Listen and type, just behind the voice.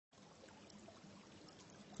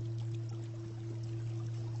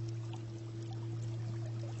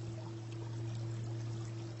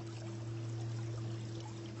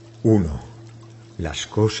1. Las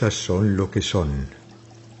cosas son lo que son.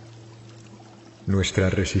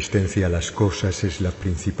 Nuestra resistencia a las cosas es la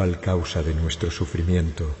principal causa de nuestro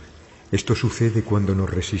sufrimiento. Esto sucede cuando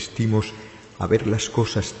nos resistimos a ver las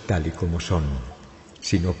cosas tal y como son.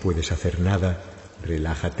 Si no puedes hacer nada,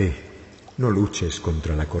 relájate, no luches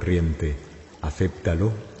contra la corriente,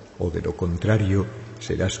 acéptalo o de lo contrario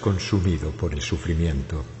serás consumido por el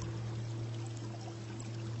sufrimiento.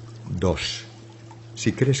 2.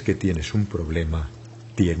 Si crees que tienes un problema,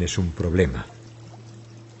 tienes un problema.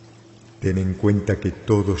 Ten en cuenta que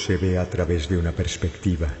todo se ve a través de una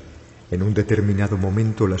perspectiva. En un determinado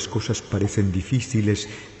momento las cosas parecen difíciles,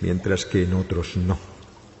 mientras que en otros no.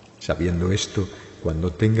 Sabiendo esto,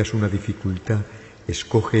 cuando tengas una dificultad,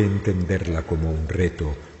 escoge entenderla como un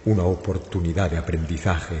reto, una oportunidad de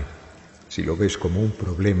aprendizaje. Si lo ves como un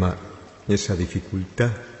problema, esa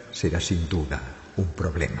dificultad será sin duda un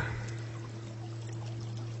problema.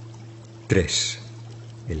 3.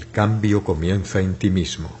 El cambio comienza en ti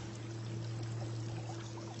mismo.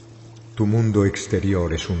 Tu mundo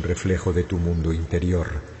exterior es un reflejo de tu mundo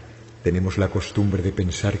interior. Tenemos la costumbre de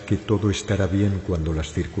pensar que todo estará bien cuando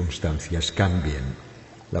las circunstancias cambien.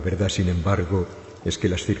 La verdad, sin embargo, es que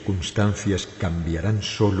las circunstancias cambiarán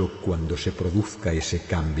solo cuando se produzca ese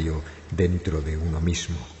cambio dentro de uno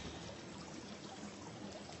mismo.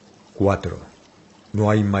 4. No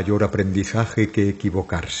hay mayor aprendizaje que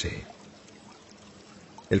equivocarse.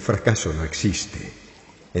 El fracaso no existe.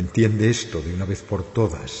 Entiende esto de una vez por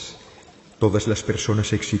todas. Todas las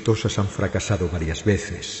personas exitosas han fracasado varias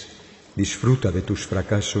veces. Disfruta de tus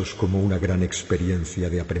fracasos como una gran experiencia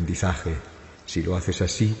de aprendizaje. Si lo haces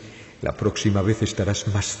así, la próxima vez estarás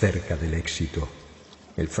más cerca del éxito.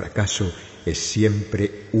 El fracaso es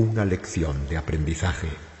siempre una lección de aprendizaje.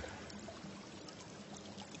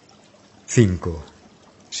 5.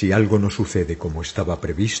 Si algo no sucede como estaba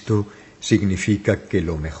previsto, significa que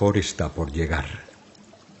lo mejor está por llegar.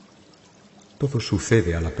 Todo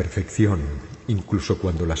sucede a la perfección, incluso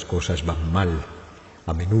cuando las cosas van mal.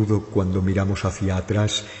 A menudo, cuando miramos hacia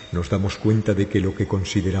atrás, nos damos cuenta de que lo que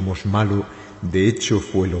consideramos malo, de hecho,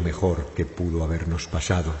 fue lo mejor que pudo habernos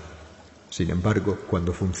pasado. Sin embargo,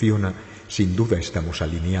 cuando funciona, sin duda estamos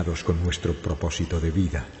alineados con nuestro propósito de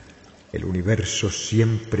vida. El universo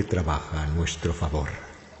siempre trabaja a nuestro favor.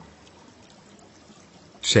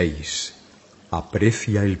 6.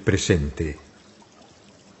 Aprecia el presente.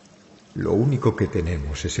 Lo único que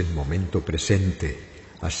tenemos es el momento presente,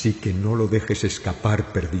 así que no lo dejes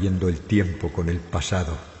escapar perdiendo el tiempo con el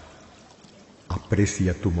pasado.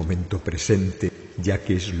 Aprecia tu momento presente, ya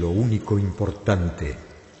que es lo único importante,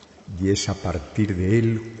 y es a partir de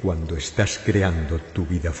él cuando estás creando tu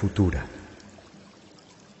vida futura.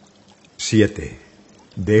 7.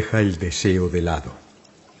 Deja el deseo de lado.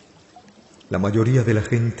 La mayoría de la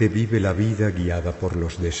gente vive la vida guiada por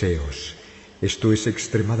los deseos. Esto es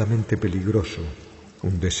extremadamente peligroso.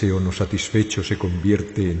 Un deseo no satisfecho se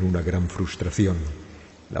convierte en una gran frustración.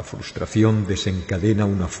 La frustración desencadena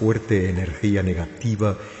una fuerte energía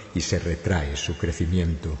negativa y se retrae su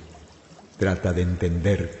crecimiento. Trata de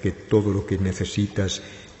entender que todo lo que necesitas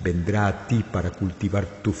vendrá a ti para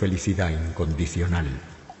cultivar tu felicidad incondicional.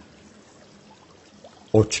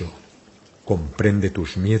 8. Comprende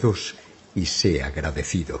tus miedos y sé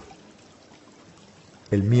agradecido.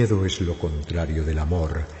 El miedo es lo contrario del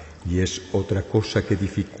amor y es otra cosa que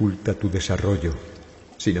dificulta tu desarrollo.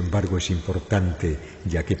 Sin embargo, es importante,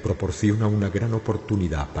 ya que proporciona una gran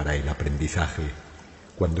oportunidad para el aprendizaje.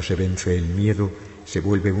 Cuando se vence el miedo, se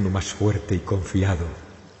vuelve uno más fuerte y confiado.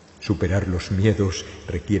 Superar los miedos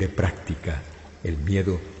requiere práctica. El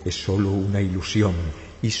miedo es solo una ilusión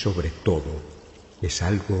y, sobre todo, es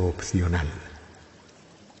algo opcional.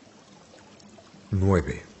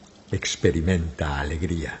 9. Experimenta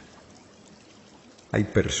alegría. Hay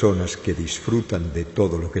personas que disfrutan de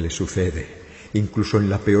todo lo que les sucede. Incluso en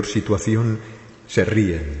la peor situación se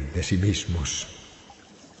ríen de sí mismos.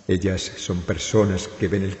 Ellas son personas que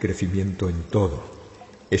ven el crecimiento en todo.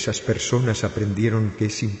 Esas personas aprendieron que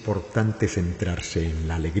es importante centrarse en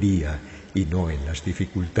la alegría y no en las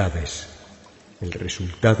dificultades. El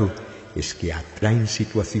resultado es que atraen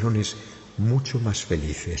situaciones mucho más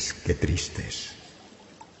felices que tristes.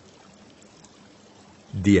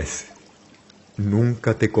 10.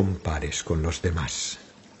 Nunca te compares con los demás.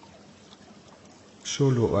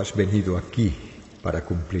 Solo has venido aquí para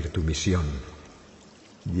cumplir tu misión,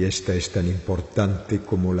 y esta es tan importante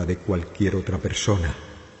como la de cualquier otra persona.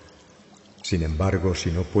 Sin embargo,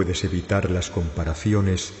 si no puedes evitar las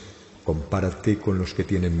comparaciones, compárate con los que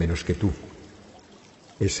tienen menos que tú.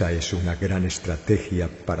 Esa es una gran estrategia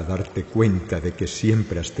para darte cuenta de que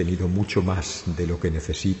siempre has tenido mucho más de lo que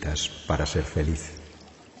necesitas para ser feliz.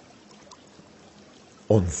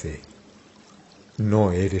 11.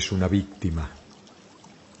 No eres una víctima.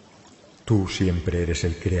 Tú siempre eres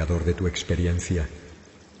el creador de tu experiencia.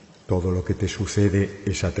 Todo lo que te sucede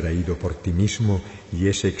es atraído por ti mismo y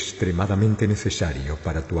es extremadamente necesario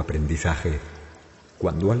para tu aprendizaje.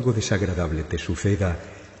 Cuando algo desagradable te suceda,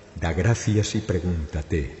 da gracias y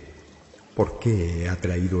pregúntate, ¿por qué he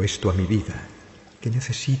atraído esto a mi vida? ¿Qué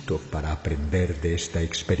necesito para aprender de esta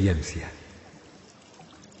experiencia?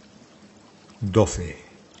 12.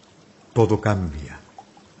 Todo cambia.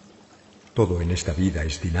 Todo en esta vida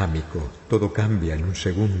es dinámico, todo cambia en un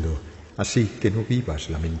segundo, así que no vivas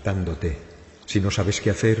lamentándote. Si no sabes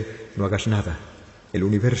qué hacer, no hagas nada. El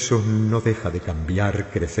universo no deja de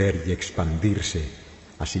cambiar, crecer y expandirse,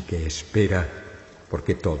 así que espera,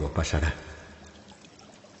 porque todo pasará.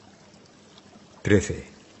 13.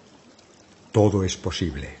 Todo es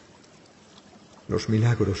posible. Los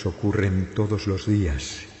milagros ocurren todos los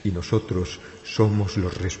días y nosotros somos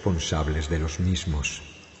los responsables de los mismos.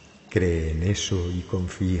 Cree en eso y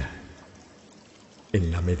confía.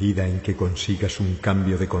 En la medida en que consigas un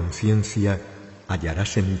cambio de conciencia,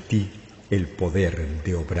 hallarás en ti el poder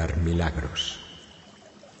de obrar milagros.